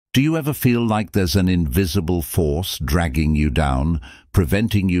Do you ever feel like there's an invisible force dragging you down,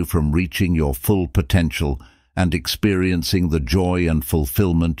 preventing you from reaching your full potential and experiencing the joy and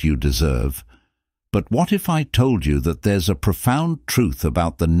fulfillment you deserve? But what if I told you that there's a profound truth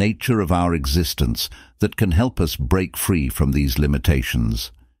about the nature of our existence that can help us break free from these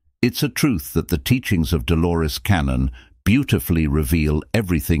limitations? It's a truth that the teachings of Dolores canon beautifully reveal.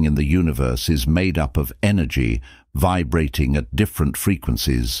 Everything in the universe is made up of energy vibrating at different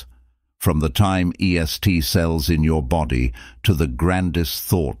frequencies. From the time EST cells in your body to the grandest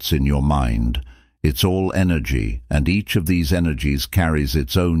thoughts in your mind, it's all energy, and each of these energies carries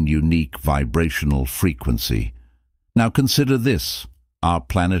its own unique vibrational frequency. Now consider this. Our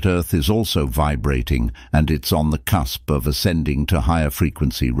planet Earth is also vibrating, and it's on the cusp of ascending to higher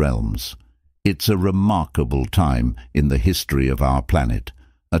frequency realms. It's a remarkable time in the history of our planet,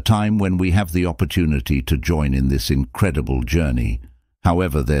 a time when we have the opportunity to join in this incredible journey.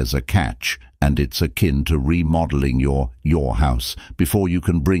 However, there's a catch, and it's akin to remodeling your house before you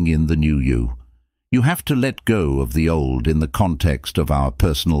can bring in the new you. You have to let go of the old in the context of our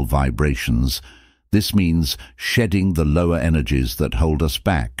personal vibrations. This means shedding the lower energies that hold us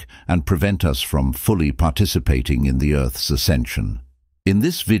back and prevent us from fully participating in the Earth's ascension. In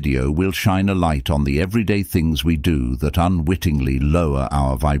this video, we'll shine a light on the everyday things we do that unwittingly lower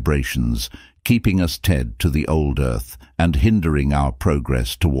our vibrations, keeping us tethered to the old Earth and hindering our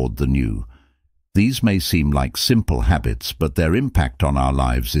progress toward the new. These may seem like simple habits, but their impact on our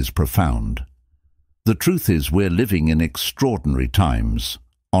lives is profound. The truth is, we're living in extraordinary times.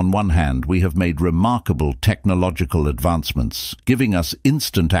 On one hand, we have made remarkable technological advancements, giving us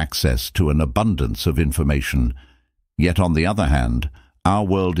instant access to an abundance of information. Yet on the other hand, our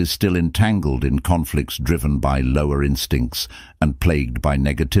world is still entangled in conflicts driven by lower instincts and plagued by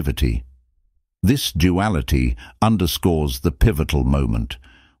negativity. This duality underscores the pivotal moment.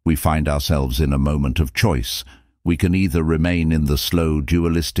 We find ourselves in a moment of choice. We can either remain in the slow,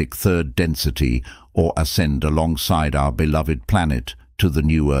 dualistic third density or ascend alongside our beloved planet to the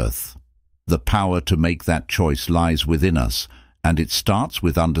new Earth. The power to make that choice lies within us, and it starts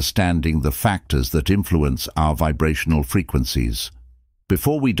with understanding the factors that influence our vibrational frequencies.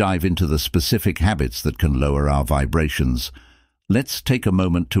 Before we dive into the specific habits that can lower our vibrations, let's take a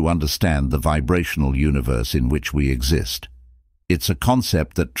moment to understand the vibrational universe in which we exist. It's a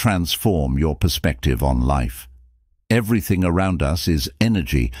concept that transforms your perspective on life. Everything around us is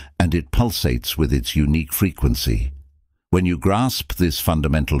energy, and it pulsates with its unique frequency. When you grasp this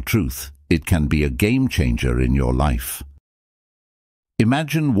fundamental truth, it can be a game changer in your life.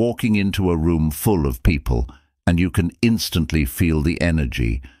 Imagine walking into a room full of people, and you can instantly feel the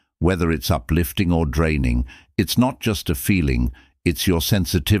energy. Whether it's uplifting or draining, it's not just a feeling, it's your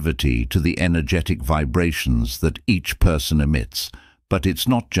sensitivity to the energetic vibrations that each person emits. But it's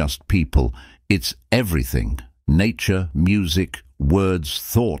not just people, it's everything. Nature, music, words,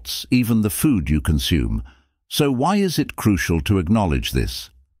 thoughts, even the food you consume. So why is it crucial to acknowledge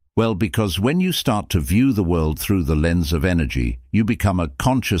this? Well, because when you start to view the world through the lens of energy, you become a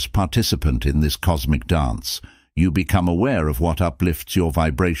conscious participant in this cosmic dance. You become aware of what uplifts your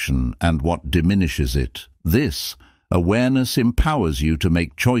vibration and what diminishes it. This awareness empowers you to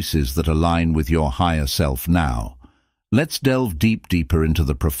make choices that align with your higher self now. Let's delve deeper into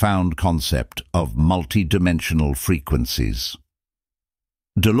the profound concept of multidimensional frequencies.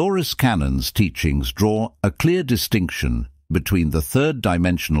 Dolores Cannon's teachings draw a clear distinction between the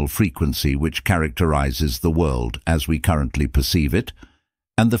third-dimensional frequency which characterizes the world as we currently perceive it,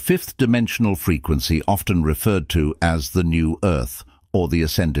 and the fifth-dimensional frequency often referred to as the new Earth or the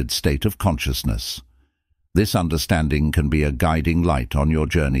ascended state of consciousness. This understanding can be a guiding light on your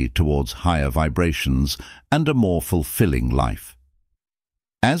journey towards higher vibrations and a more fulfilling life.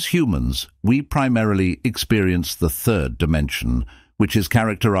 As humans, we primarily experience the third dimension, which is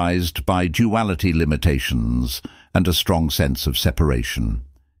characterized by duality limitations and a strong sense of separation.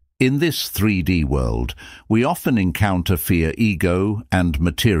 In this 3D world, we often encounter fear, ego, and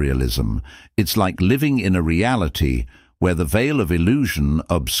materialism. It's like living in a reality where the veil of illusion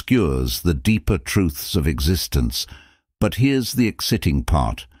obscures the deeper truths of existence. But here's the exciting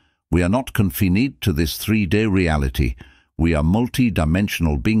part. We are not confined to this 3D reality. We are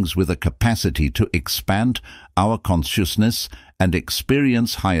multi-dimensional beings with a capacity to expand our consciousness and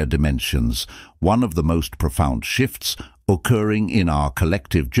experience higher dimensions. One of the most profound shifts occurring in our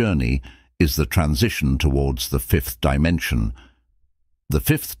collective journey is the transition towards the fifth dimension. The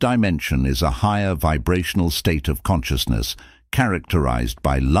fifth dimension is a higher vibrational state of consciousness characterized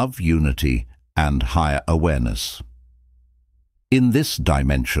by love, unity, and higher awareness. In this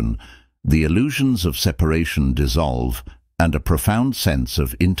dimension, the illusions of separation dissolve, and a profound sense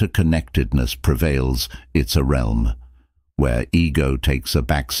of interconnectedness prevails. It's a realm where ego takes a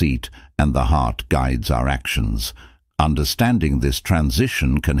back seat and the heart guides our actions. Understanding this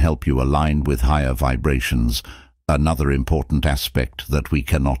transition can help you align with higher vibrations. Another important aspect that we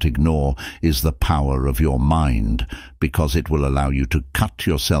cannot ignore is the power of your mind, because it will allow you to cut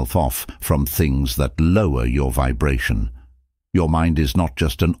yourself off from things that lower your vibration. Your mind is not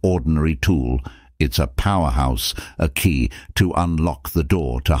just an ordinary tool, it's a powerhouse, a key to unlock the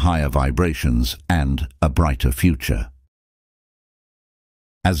door to higher vibrations and a brighter future.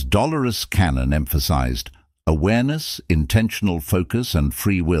 As Dolores Cannon emphasized, awareness, intentional focus, and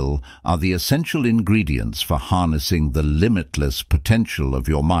free will are the essential ingredients for harnessing the limitless potential of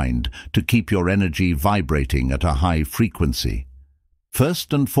your mind to keep your energy vibrating at a high frequency.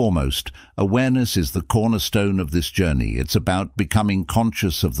 First and foremost, awareness is the cornerstone of this journey. It's about becoming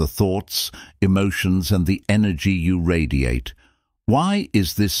conscious of the thoughts, emotions, and the energy you radiate. Why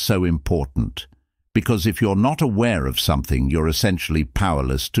is this so important? Because if you're not aware of something, you're essentially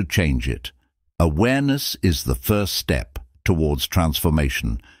powerless to change it. Awareness is the first step towards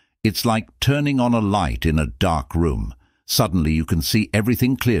transformation. It's like turning on a light in a dark room. Suddenly you can see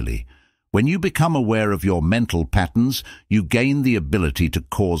everything clearly. When you become aware of your mental patterns, you gain the ability to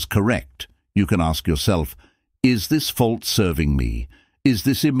course correct. You can ask yourself, is this fault serving me? Is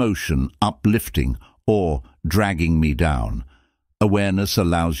this emotion uplifting or dragging me down? Awareness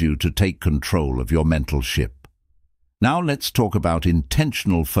allows you to take control of your mental ship. Now let's talk about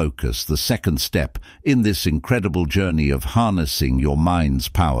intentional focus, the second step in this incredible journey of harnessing your mind's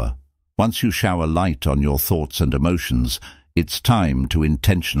power. Once you shower light on your thoughts and emotions, it's time to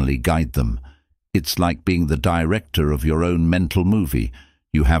intentionally guide them. It's like being the director of your own mental movie.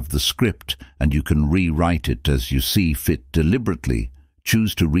 You have the script and you can rewrite it as you see fit. Deliberately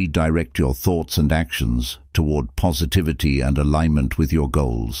choose to redirect your thoughts and actions toward positivity and alignment with your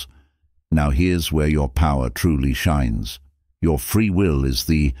goals. Now here's where your power truly shines. Your free will is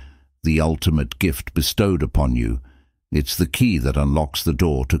the ultimate gift bestowed upon you. It's the key that unlocks the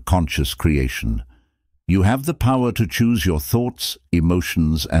door to conscious creation. You have the power to choose your thoughts,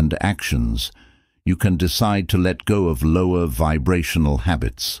 emotions, and actions. You can decide to let go of lower vibrational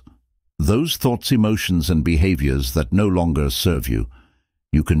habits. Those thoughts, emotions, and behaviors that no longer serve you.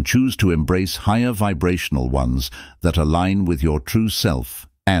 You can choose to embrace higher vibrational ones that align with your true self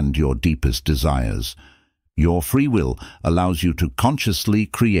and your deepest desires. Your free will allows you to consciously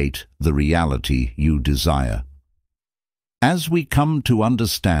create the reality you desire. As we come to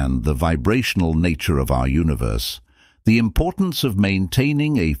understand the vibrational nature of our universe, the importance of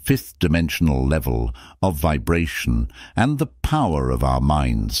maintaining a fifth-dimensional level of vibration, and the power of our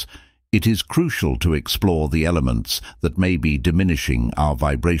minds, it is crucial to explore the elements that may be diminishing our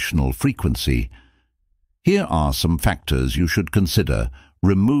vibrational frequency. Here are some factors you should consider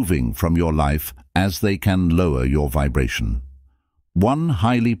removing from your life as they can lower your vibration. 1.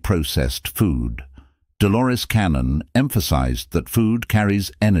 Highly processed food. Dolores Cannon emphasized that food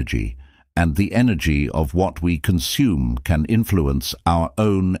carries energy, and the energy of what we consume can influence our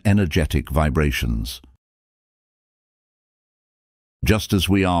own energetic vibrations. Just as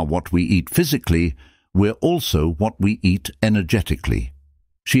we are what we eat physically, we're also what we eat energetically.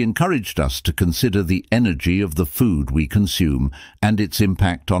 She encouraged us to consider the energy of the food we consume and its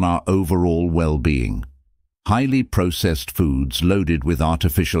impact on our overall well-being. Highly processed foods loaded with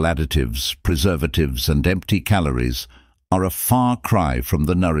artificial additives, preservatives, and empty calories are a far cry from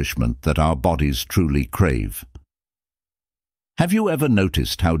the nourishment that our bodies truly crave. Have you ever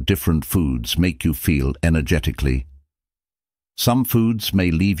noticed how different foods make you feel energetically? Some foods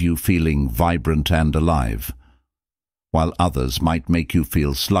may leave you feeling vibrant and alive, while others might make you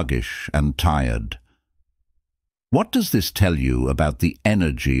feel sluggish and tired. What does this tell you about the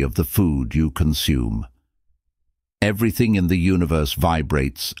energy of the food you consume? Everything in the universe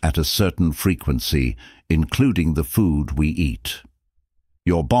vibrates at a certain frequency, including the food we eat.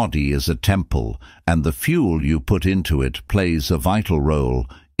 Your body is a temple, and the fuel you put into it plays a vital role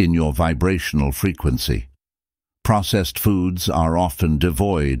in your vibrational frequency. Processed foods are often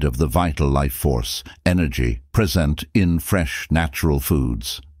devoid of the vital life force, energy, present in fresh, natural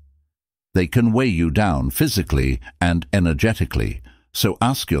foods. They can weigh you down physically and energetically, so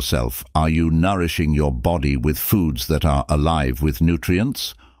ask yourself, are you nourishing your body with foods that are alive with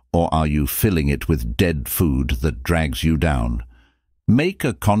nutrients, or are you filling it with dead food that drags you down? Make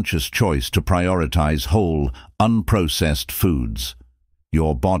a conscious choice to prioritize whole, unprocessed foods.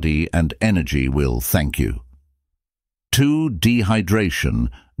 Your body and energy will thank you. 2. Dehydration.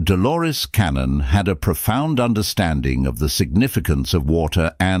 Dolores Cannon had a profound understanding of the significance of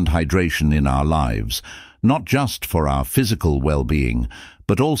water and hydration in our lives. not just for our physical well-being,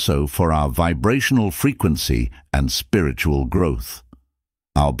 but also for our vibrational frequency and spiritual growth.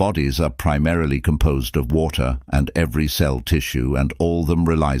 Our bodies are primarily composed of water, and every cell, tissue, and all them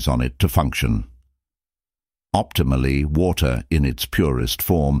relies on it to function. Optimally, water, in its purest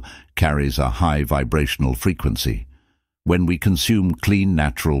form, carries a high vibrational frequency. When we consume clean,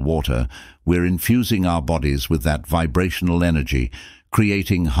 natural water, we're infusing our bodies with that vibrational energy,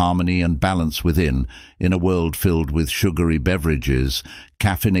 creating harmony and balance within, in a world filled with sugary beverages,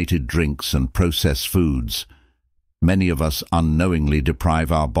 caffeinated drinks, and processed foods. Many of us unknowingly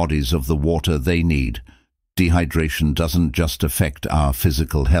deprive our bodies of the water they need. Dehydration doesn't just affect our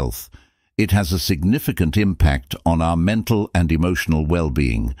physical health. It has a significant impact on our mental and emotional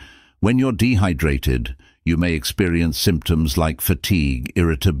well-being. When you're dehydrated, you may experience symptoms like fatigue,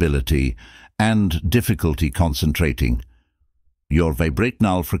 irritability, and difficulty concentrating. Your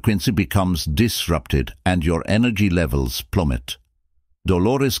vibrational frequency becomes disrupted and your energy levels plummet.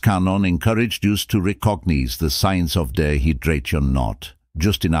 Dolores Cannon encouraged us to recognize the signs of dehydration not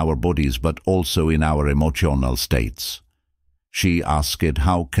just in our bodies but also in our emotional states. She asked,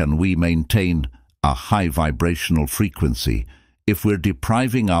 how can we maintain a high vibrational frequency if we're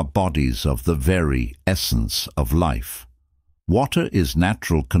depriving our bodies of the very essence of life? Water is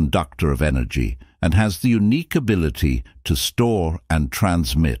natural conductor of energy and has the unique ability to store and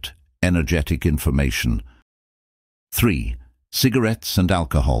transmit energetic information. 3. Cigarettes and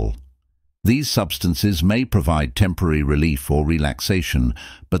alcohol. These substances may provide temporary relief or relaxation,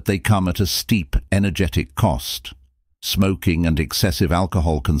 but they come at a steep energetic cost. Smoking and excessive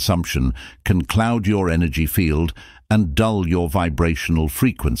alcohol consumption can cloud your energy field and dull your vibrational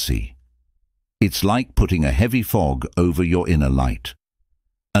frequency. It's like putting a heavy fog over your inner light.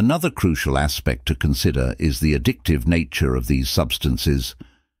 Another crucial aspect to consider is the addictive nature of these substances.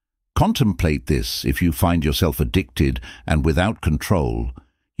 Contemplate this. If you find yourself addicted and without control,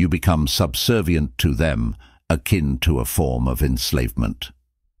 you become subservient to them, akin to a form of enslavement.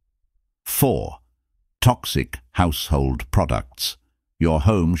 4. Toxic household products. Your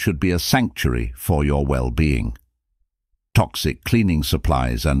home should be a sanctuary for your well-being. Toxic cleaning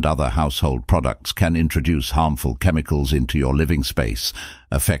supplies and other household products can introduce harmful chemicals into your living space,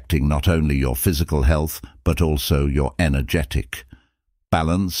 affecting not only your physical health but also your energetic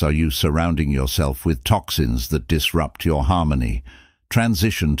balance. Are you surrounding yourself with toxins that disrupt your harmony?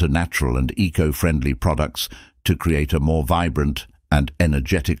 Transition to natural and eco-friendly products to create a more vibrant and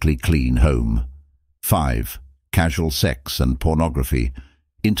energetically clean home. 5. Casual sex and pornography.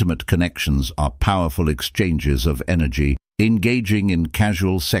 Intimate connections are powerful exchanges of energy. Engaging in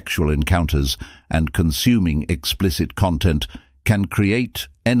casual sexual encounters and consuming explicit content can create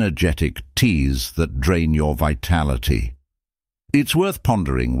energetic teas that drain your vitality. It's worth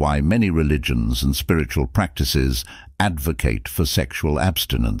pondering why many religions and spiritual practices advocate for sexual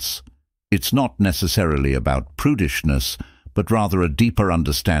abstinence. It's not necessarily about prudishness, but rather a deeper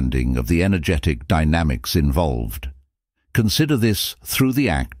understanding of the energetic dynamics involved. Consider this through the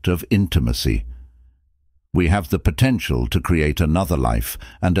act of intimacy. We have the potential to create another life,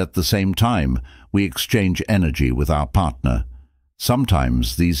 and at the same time, we exchange energy with our partner.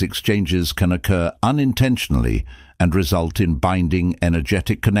 Sometimes these exchanges can occur unintentionally and result in binding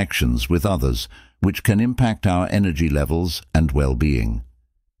energetic connections with others, which can impact our energy levels and well-being.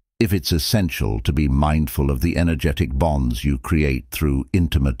 If it's essential to be mindful of the energetic bonds you create through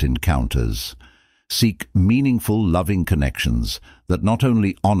intimate encounters, seek meaningful, loving connections that not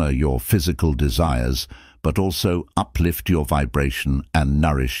only honor your physical desires, but also uplift your vibration and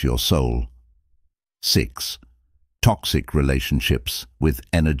nourish your soul. 6. Toxic relationships with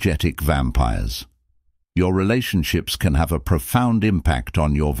energetic vampires. Your relationships can have a profound impact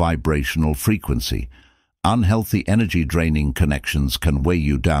on your vibrational frequency. Unhealthy energy-draining connections can weigh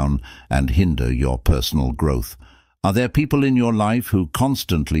you down and hinder your personal growth. Are there people in your life who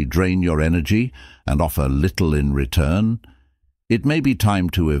constantly drain your energy and offer little in return? It may be time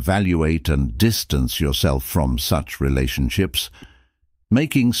to evaluate and distance yourself from such relationships,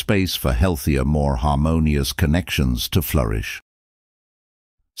 making space for healthier, more harmonious connections to flourish.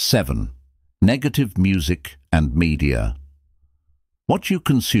 7. Negative music and media. What you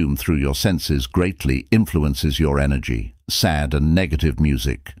consume through your senses greatly influences your energy. Sad and negative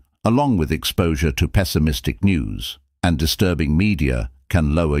music, along with exposure to pessimistic news and disturbing media,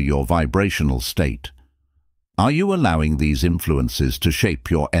 can lower your vibrational state. Are you allowing these influences to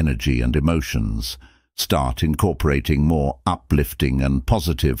shape your energy and emotions? Start incorporating more uplifting and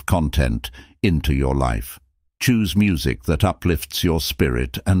positive content into your life. Choose music that uplifts your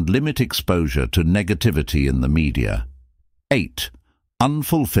spirit and limit exposure to negativity in the media. 8.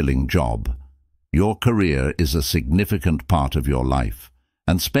 Unfulfilling job. Your career is a significant part of your life,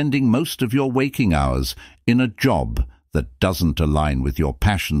 and spending most of your waking hours in a job that doesn't align with your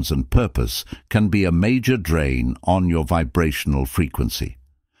passions and purpose can be a major drain on your vibrational frequency.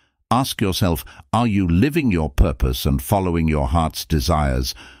 Ask yourself, are you living your purpose and following your heart's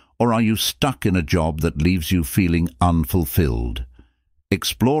desires, or are you stuck in a job that leaves you feeling unfulfilled?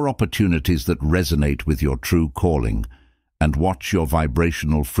 Explore opportunities that resonate with your true calling, and watch your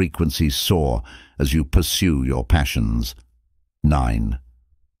vibrational frequency soar as you pursue your passions. 9.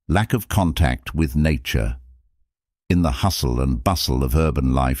 Lack of contact with nature. In the hustle and bustle of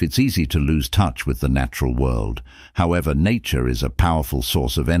urban life, it's easy to lose touch with the natural world. However, nature is a powerful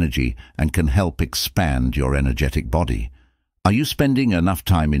source of energy and can help expand your energetic body. Are you spending enough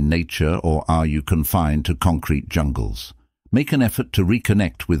time in nature, or are you confined to concrete jungles? Make an effort to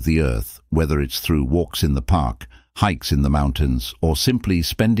reconnect with the earth, whether it's through walks in the park, hikes in the mountains, or simply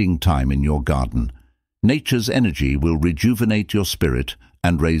spending time in your garden. Nature's energy will rejuvenate your spirit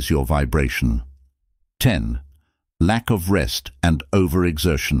and raise your vibration. 10. Lack of rest and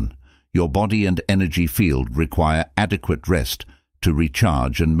overexertion. Your body and energy field require adequate rest to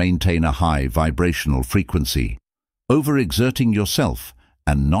recharge and maintain a high vibrational frequency. Overexerting yourself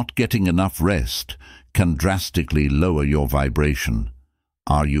and not getting enough rest can drastically lower your vibration.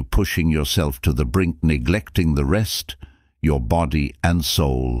 Are you pushing yourself to the brink, neglecting the rest your body and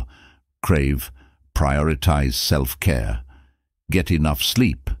soul crave? Prioritize self-care. Get enough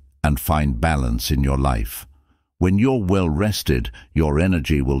sleep and find balance in your life. When you're well rested, your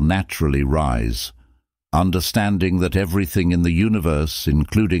energy will naturally rise. Understanding that everything in the universe,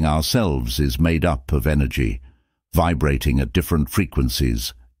 including ourselves, is made up of energy, vibrating at different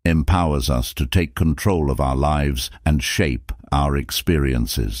frequencies, empowers us to take control of our lives and shape our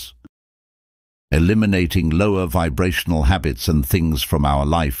experiences. Eliminating lower vibrational habits and things from our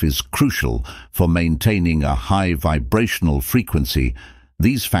life is crucial for maintaining a high vibrational frequency.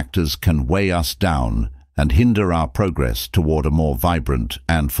 These factors can weigh us down and hinder our progress toward a more vibrant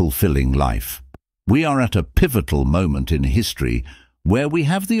and fulfilling life. We are at a pivotal moment in history where we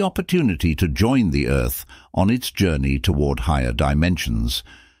have the opportunity to join the Earth on its journey toward higher dimensions.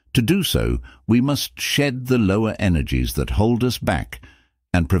 To do so, we must shed the lower energies that hold us back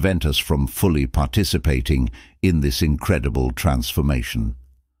and prevent us from fully participating in this incredible transformation.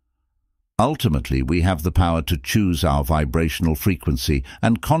 Ultimately, we have the power to choose our vibrational frequency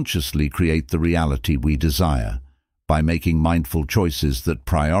and consciously create the reality we desire. By making mindful choices that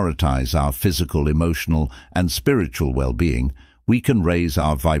prioritize our physical, emotional, and spiritual well-being, we can raise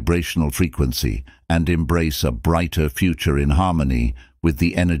our vibrational frequency and embrace a brighter future in harmony with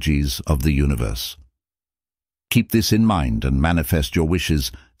the energies of the universe. Keep this in mind and manifest your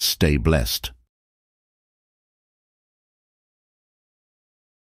wishes. Stay blessed.